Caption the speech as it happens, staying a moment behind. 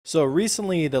So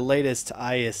recently, the latest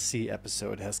ISC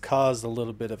episode has caused a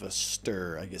little bit of a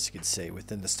stir, I guess you could say,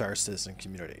 within the StarCitizen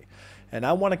community. And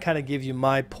I want to kind of give you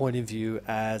my point of view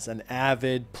as an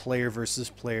avid player versus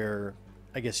player,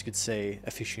 I guess you could say,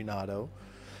 aficionado.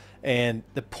 And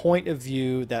the point of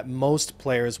view that most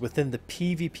players within the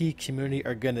PvP community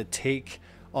are going to take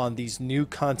on these new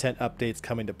content updates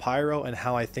coming to Pyro, and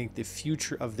how I think the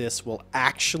future of this will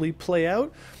actually play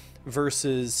out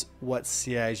versus what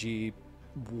CIG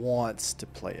wants to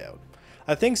play out.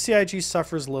 I think CIG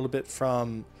suffers a little bit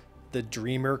from the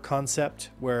dreamer concept,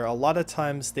 where a lot of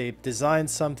times they design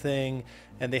something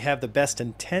and they have the best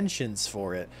intentions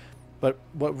for it, but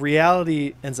what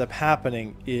reality ends up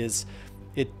happening is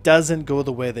it doesn't go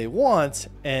the way they want,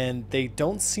 and they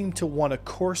don't seem to want to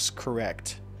course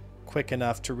correct quick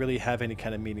enough to really have any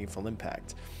kind of meaningful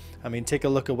impact. I mean, take a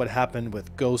look at what happened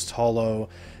with Ghost Hollow,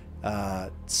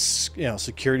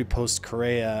 Security Post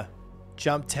Korea,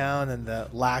 Jump Town, and the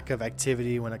lack of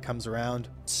activity when it comes around.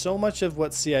 So much of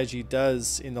what CIG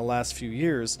does in the last few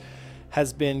years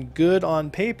has been good on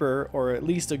paper, or at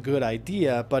least a good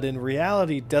idea, but in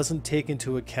reality doesn't take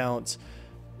into account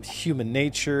human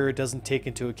nature, doesn't take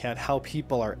into account how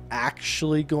people are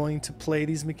actually going to play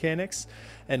these mechanics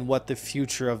and what the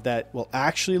future of that will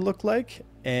actually look like.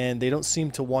 And they don't seem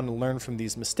to want to learn from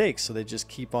these mistakes, so they just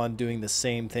keep on doing the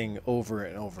same thing over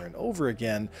and over and over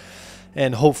again,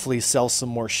 and hopefully sell some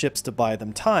more ships to buy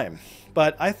them time.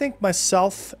 But I think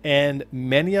myself and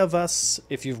many of us,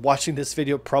 if you're watching this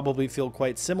video, probably feel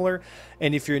quite similar.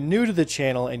 And if you're new to the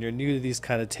channel and you're new to these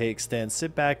kind of takes, then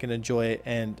sit back and enjoy it,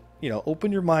 and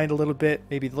open your mind a little bit,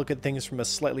 maybe look at things from a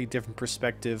slightly different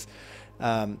perspective,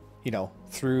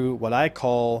 through what I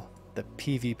call the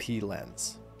PvP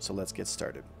lens. So let's get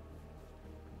started.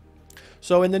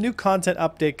 So in the new content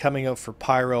update coming out for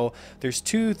Pyro, there's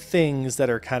two things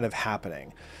that are kind of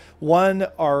happening. One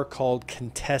are called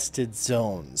contested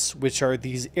zones, which are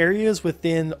these areas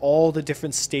within all the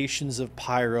different stations of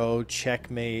Pyro,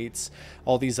 checkmates,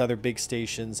 all these other big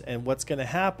stations. And what's going to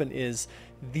happen is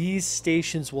these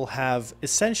stations will have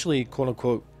essentially quote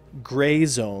unquote gray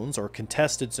zones or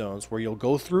contested zones where you'll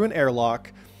go through an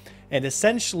airlock, and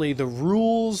essentially the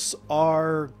rules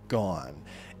are gone.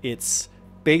 It's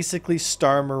basically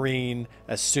Star Marine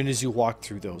as soon as you walk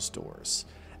through those doors.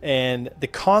 And the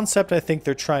concept I think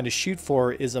they're trying to shoot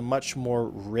for is a much more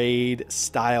raid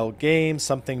style game,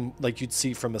 something like you'd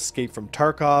see from Escape from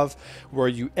Tarkov, where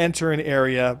you enter an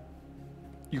area,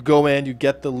 you go in, you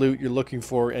get the loot you're looking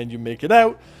for, and you make it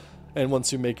out. And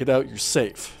once you make it out, you're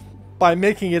safe. By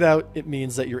making it out, it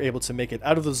means that you're able to make it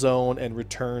out of the zone and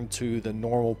return to the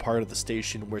normal part of the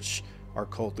station, which are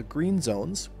called the green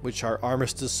zones, which are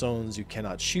armistice zones. You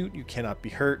cannot shoot, you cannot be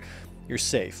hurt, you're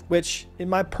safe, which in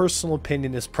my personal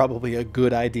opinion is probably a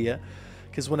good idea,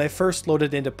 because when I first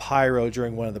loaded into Pyro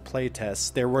during one of the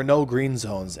playtests, there were no green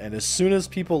zones, and as soon as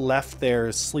people left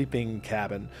their sleeping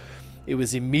cabin, it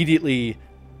was immediately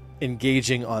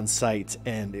engaging on site,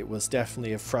 and it was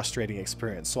definitely a frustrating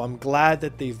experience. So I'm glad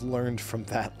that they've learned from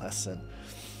that lesson.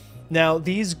 Now,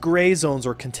 these gray zones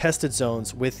or contested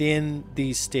zones within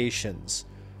these stations,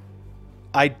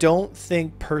 I don't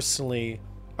think personally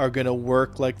are going to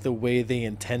work like the way they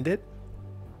intended.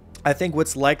 I think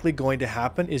what's likely going to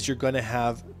happen is you're going to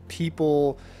have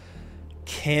people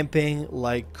camping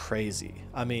like crazy.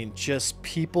 I mean, just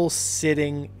people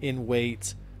sitting in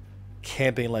wait,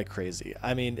 camping like crazy.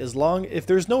 I mean, if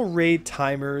there's no raid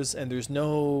timers and there's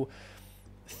no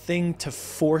thing to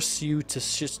force you to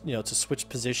to switch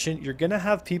position, you're gonna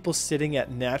have people sitting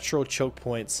at natural choke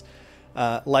points,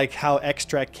 like how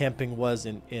extract camping was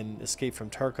in Escape from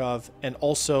Tarkov, and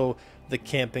also the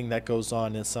camping that goes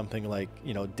on in something like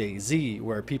DayZ,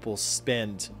 where people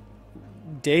spend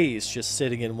days just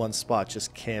sitting in one spot,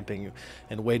 just camping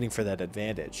and waiting for that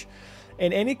advantage.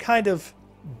 And any kind of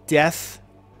death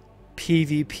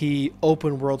PvP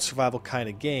open world survival kind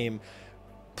of game,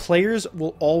 players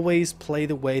will always play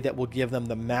the way that will give them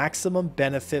the maximum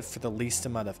benefit for the least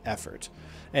amount of effort.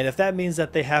 And if that means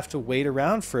that they have to wait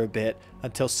around for a bit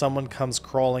until someone comes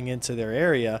crawling into their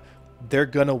area, they're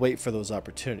gonna wait for those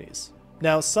opportunities.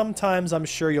 Now, sometimes I'm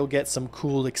sure you'll get some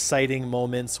cool, exciting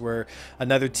moments where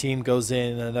another team goes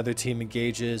in and another team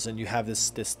engages, and you have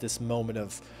this moment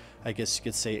of, I guess you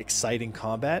could say, exciting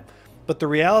combat. But the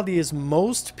reality is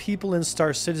most people in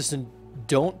StarCitizen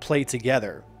don't play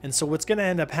together. And so what's going to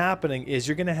end up happening is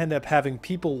you're going to end up having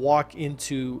people walk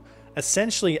into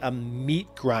essentially a meat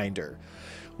grinder,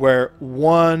 where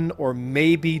one or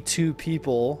maybe two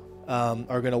people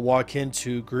are going to walk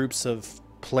into groups of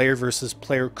player versus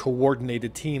player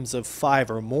coordinated teams of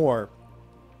 5 or more.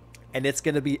 And it's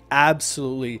going to be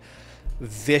absolutely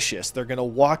vicious. They're going to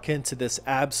walk into this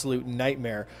absolute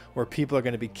nightmare where people are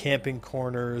going to be camping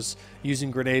corners,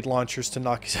 using grenade launchers to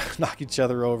knock each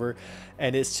other over,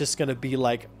 and it's just going to be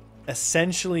like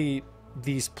essentially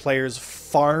these players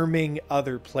farming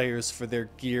other players for their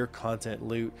gear, content,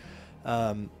 loot,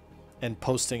 and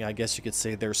posting, I guess you could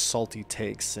say, their salty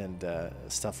takes and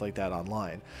stuff like that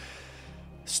online.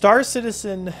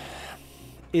 StarCitizen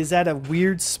is at a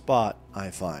weird spot,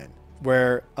 I find,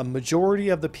 where a majority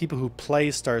of the people who play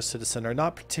StarCitizen are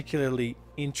not particularly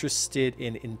interested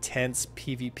in intense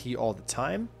PvP all the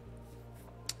time.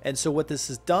 And so what this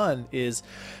has done is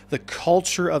the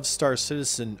culture of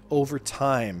StarCitizen over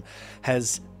time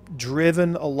has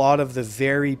driven a lot of the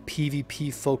very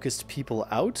PvP focused people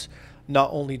out,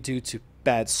 not only due to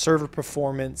bad server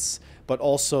performance, but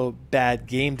also bad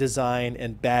game design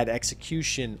and bad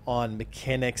execution on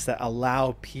mechanics that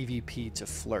allow PvP to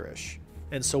flourish.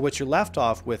 And so what you're left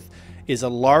off with is a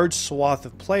large swath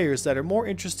of players that are more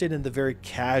interested in the very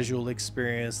casual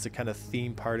experience, the kind of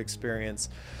theme park experience.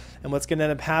 And what's going to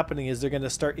end up happening is they're going to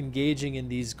start engaging in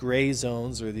these gray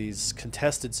zones or these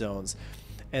contested zones,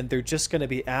 and they're just going to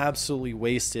be absolutely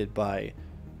wasted by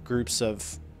groups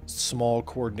of small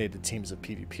coordinated teams of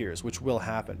PvPers, which will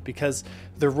happen because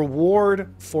the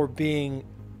reward for being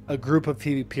a group of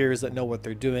PvPers that know what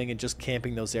they're doing and just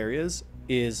camping those areas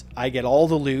is I get all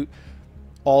the loot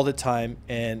all the time,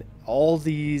 and all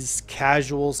these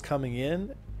casuals coming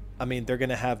in, I mean, they're going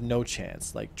to have no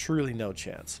chance, like truly no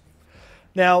chance.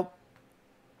 Now,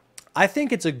 I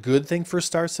think it's a good thing for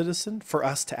StarCitizen for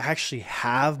us to actually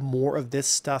have more of this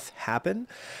stuff happen,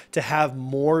 to have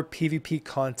more PvP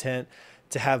content,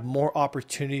 to have more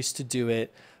opportunities to do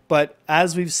it. But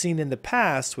as we've seen in the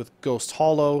past with Ghost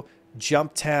Hollow,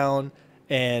 Jumptown,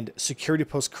 and Security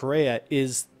Post Korea,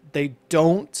 is they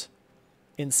don't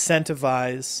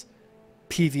incentivize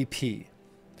PvP.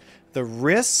 The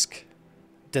risk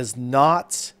does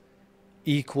not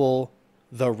equal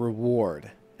the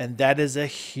reward. And that is a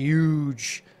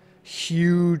huge,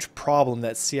 huge problem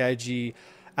that CIG,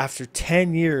 after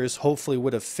 10 years, hopefully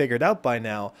would have figured out by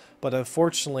now. But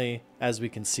unfortunately, as we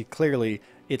can see clearly,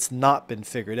 it's not been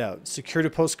figured out. Security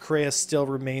Post Korea still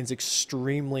remains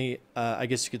extremely, I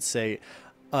guess you could say,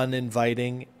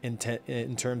 uninviting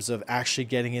in terms of actually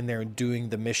getting in there and doing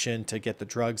the mission to get the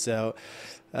drugs out.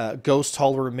 Ghost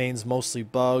Hollow remains mostly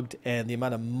bugged, and the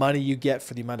amount of money you get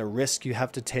for the amount of risk you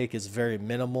have to take is very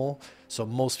minimal, so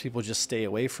most people just stay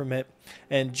away from it.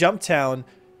 And Jumptown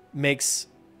makes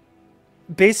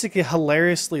basically a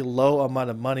hilariously low amount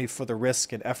of money for the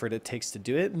risk and effort it takes to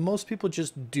do it. Most people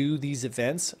just do these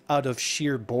events out of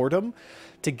sheer boredom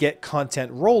to get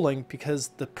content rolling, because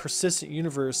the persistent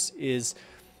universe is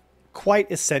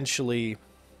quite essentially,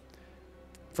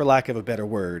 for lack of a better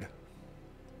word,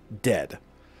 dead.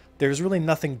 There's really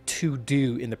nothing to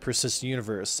do in the persistent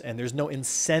universe, and there's no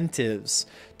incentives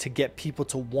to get people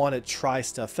to want to try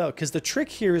stuff out. Because the trick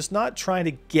here is not trying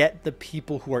to get the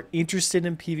people who are interested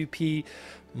in PvP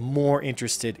more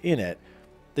interested in it.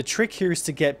 The trick here is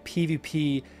to get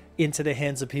PvP into the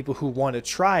hands of people who want to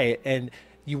try it, and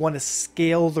you want to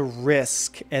scale the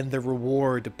risk and the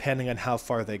reward depending on how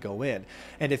far they go in.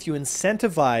 And if you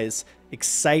incentivize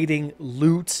exciting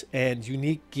loot and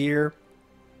unique gear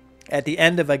at the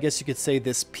end of, I guess you could say,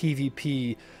 this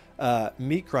PvP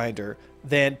meat grinder,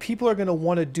 then people are going to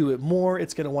want to do it more.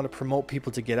 It's going to want to promote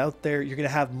people to get out there. You're going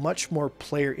to have much more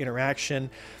player interaction,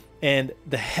 and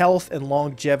the health and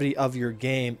longevity of your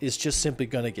game is just simply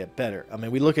going to get better. I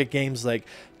mean, we look at games like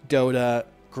Dota,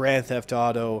 Grand Theft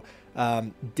Auto,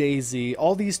 DayZ,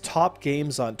 all these top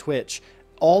games on Twitch.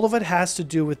 All of it has to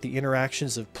do with the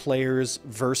interactions of players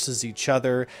versus each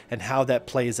other and how that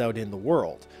plays out in the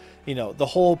world. You know, the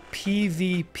whole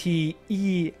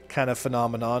PvPE kind of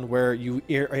phenomenon where you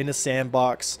are in a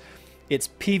sandbox, it's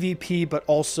PvP, but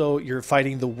also you're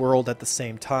fighting the world at the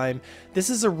same time. This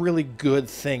is a really good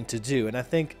thing to do, and I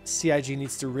think CIG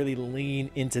needs to really lean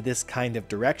into this kind of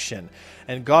direction.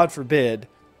 And God forbid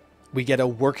we get a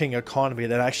working economy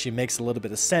that actually makes a little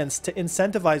bit of sense to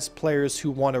incentivize players who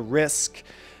want to risk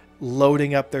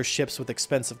loading up their ships with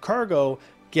expensive cargo,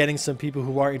 getting some people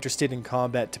who are interested in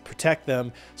combat to protect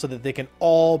them, so that they can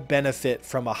all benefit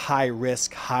from a high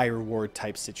risk, high reward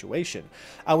type situation.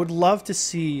 I would love to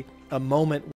see a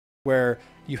moment where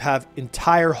you have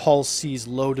entire hull Cs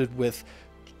loaded with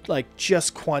like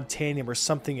just Quantanium or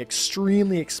something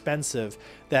extremely expensive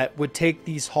that would take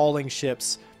these hauling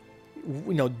ships,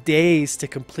 you know, days to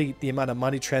complete the amount of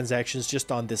money transactions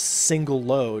just on this single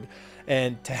load,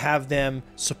 and to have them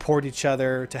support each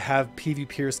other, to have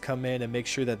PvPers come in and make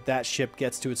sure that that ship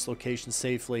gets to its location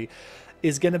safely.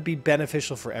 is going to be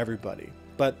beneficial for everybody.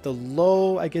 But the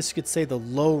low, I guess you could say the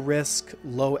low risk,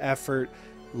 low effort,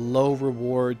 low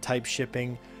reward type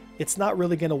shipping, it's not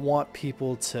really going to want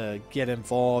people to get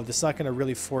involved. It's not going to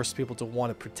really force people to want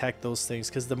to protect those things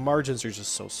because the margins are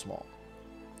just so small.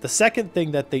 The second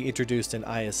thing that they introduced in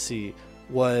ISC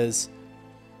was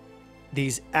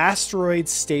these asteroid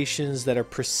stations that are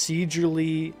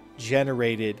procedurally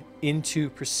generated into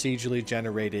procedurally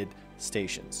generated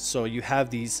stations. So you have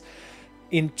these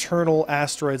internal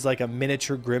asteroids like a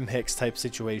miniature Grimhix type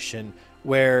situation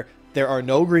where there are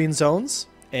no green zones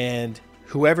and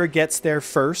whoever gets there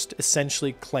first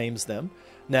essentially claims them.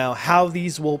 Now, how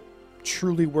these will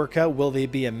truly work out, will they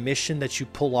be a mission that you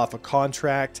pull off a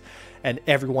contract and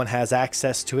everyone has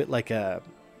access to it like a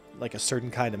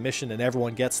certain kind of mission and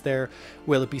everyone gets there?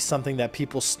 Will it be something that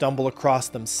people stumble across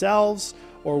themselves,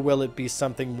 or will it be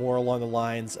something more along the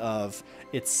lines of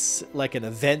it's like an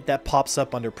event that pops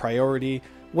up under priority?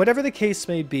 Whatever the case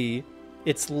may be,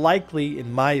 it's likely,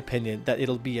 in my opinion, that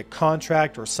it'll be a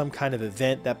contract or some kind of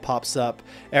event that pops up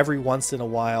every once in a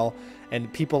while,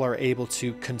 and people are able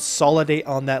to consolidate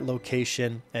on that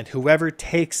location, and whoever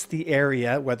takes the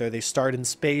area, whether they start in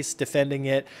space defending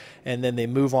it and then they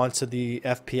move on to the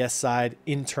FPS side,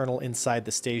 internal inside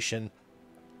the station,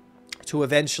 to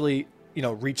eventually, you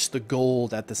know, reach the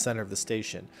gold at the center of the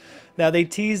station. Now, they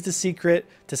teased a secret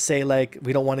to say, like,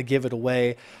 we don't want to give it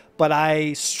away, but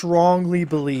I strongly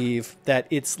believe that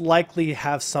it's likely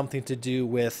have something to do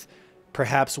with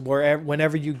perhaps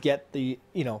whenever you get the,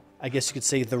 you know, I guess you could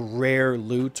say the rare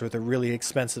loot or the really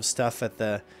expensive stuff at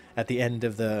the end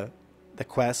of the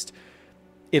quest,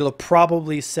 it'll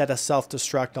probably set a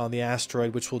self-destruct on the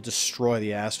asteroid, which will destroy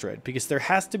the asteroid, because there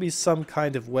has to be some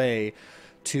kind of way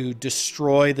to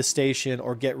destroy the station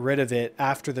or get rid of it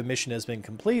after the mission has been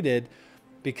completed,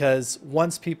 because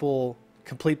once people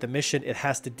complete the mission, it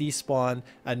has to despawn,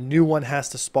 a new one has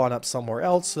to spawn up somewhere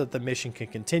else so that the mission can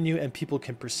continue and people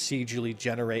can procedurally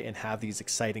generate and have these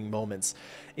exciting moments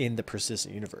in the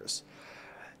persistent universe.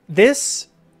 This,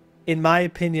 in my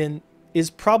opinion, is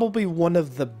probably one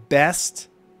of the best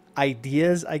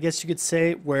ideas, I guess you could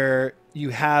say, where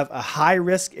you have a high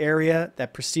risk area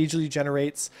that procedurally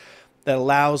generates, that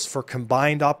allows for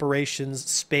combined operations,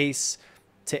 space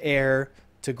to air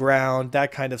to ground,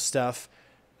 that kind of stuff,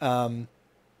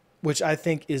 which I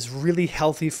think is really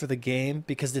healthy for the game,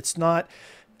 because it's not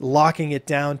locking it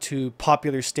down to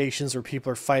popular stations where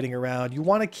people are fighting around. You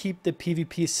want to keep the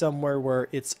PvP somewhere where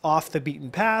it's off the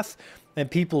beaten path and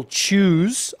people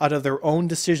choose out of their own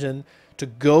decision to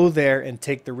go there and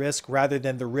take the risk, rather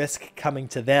than the risk coming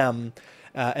to them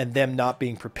and them not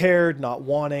being prepared, not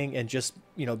wanting, and just,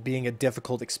 you know, being a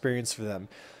difficult experience for them.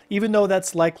 Even though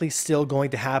that's likely still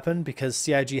going to happen, because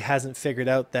CIG hasn't figured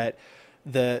out that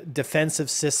the defensive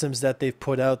systems that they've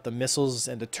put out, the missiles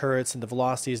and the turrets and the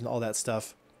velocities and all that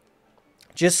stuff,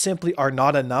 just simply are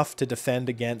not enough to defend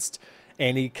against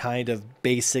any kind of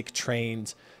basic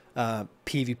trained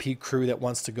PvP crew that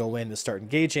wants to go in and start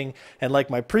engaging. And like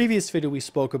my previous video, we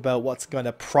spoke about what's going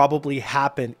to probably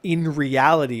happen in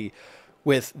reality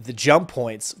with the jump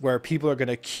points, where people are going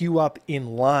to queue up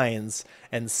in lines,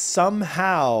 and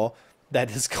somehow that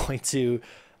is going to,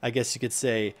 I guess you could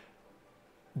say,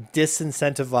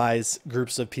 disincentivize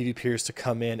groups of PvPers to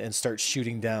come in and start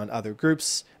shooting down other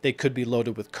groups. They could be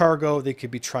loaded with cargo, they could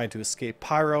be trying to escape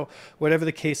Pyro, whatever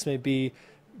the case may be.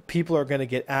 People are going to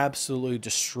get absolutely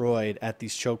destroyed at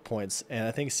these choke points, and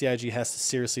I think CIG has to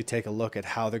seriously take a look at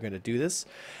how they're going to do this.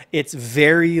 It's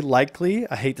very likely,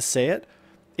 I hate to say it,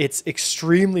 it's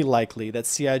extremely likely that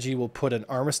CIG will put an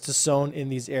armistice zone in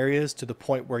these areas to the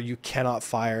point where you cannot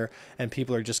fire and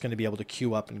people are just going to be able to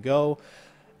queue up and go.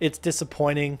 It's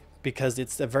disappointing because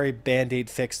it's a very band-aid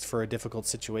fixed for a difficult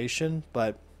situation,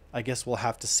 but I guess we'll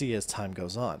have to see as time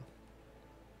goes on.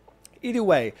 Either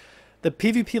way, the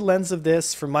PvP lens of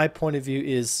this, from my point of view,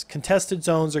 is contested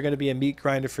zones are going to be a meat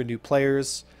grinder for new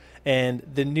players, and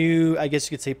the new, I guess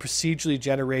you could say, procedurally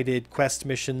generated quest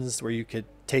missions where you could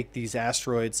take these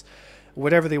asteroids,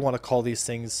 whatever they want to call these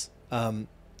things,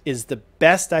 is the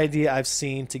best idea I've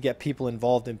seen to get people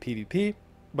involved in PvP.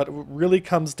 But it really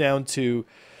comes down to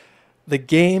the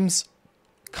game's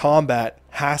combat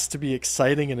has to be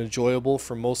exciting and enjoyable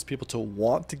for most people to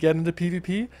want to get into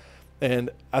PvP. And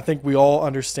I think we all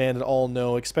understand and all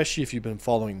know, especially if you've been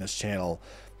following this channel,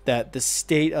 that the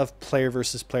state of player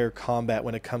versus player combat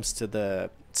when it comes to the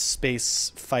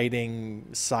space fighting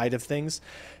side of things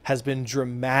has been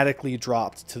dramatically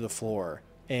dropped to the floor.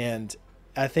 And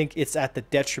I think it's at the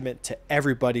detriment to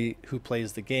everybody who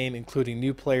plays the game, including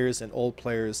new players and old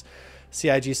players.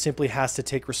 CIG simply has to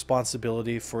take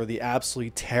responsibility for the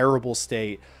absolutely terrible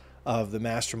state of the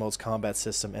Master Mode's combat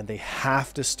system, and they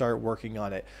have to start working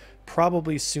on it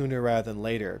probably sooner rather than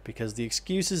later, because the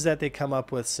excuses that they come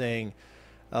up with saying,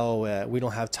 oh, we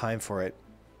don't have time for it.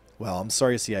 Well, I'm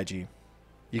sorry, CIG.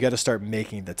 You got to start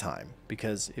making the time,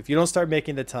 because if you don't start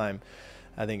making the time,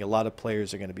 I think a lot of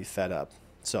players are going to be fed up.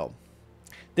 So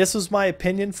this was my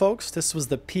opinion, folks. This was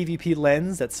the PvP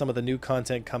lens at some of the new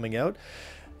content coming out.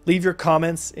 Leave your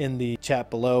comments in the chat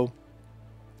below.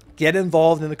 Get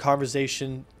involved in the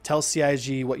conversation. Tell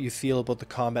CIG what you feel about the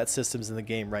combat systems in the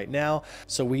game right now,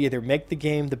 so we either make the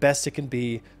game the best it can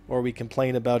be, or we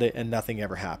complain about it and nothing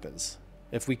ever happens.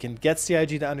 If we can get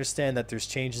CIG to understand that there's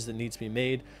changes that need to be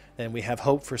made, then we have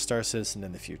hope for StarCitizen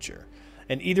in the future.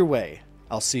 And either way,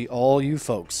 I'll see all you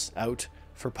folks out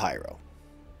for Pyro.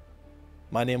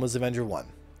 My name was Avenger1.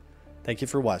 Thank you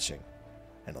for watching,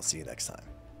 and I'll see you next time.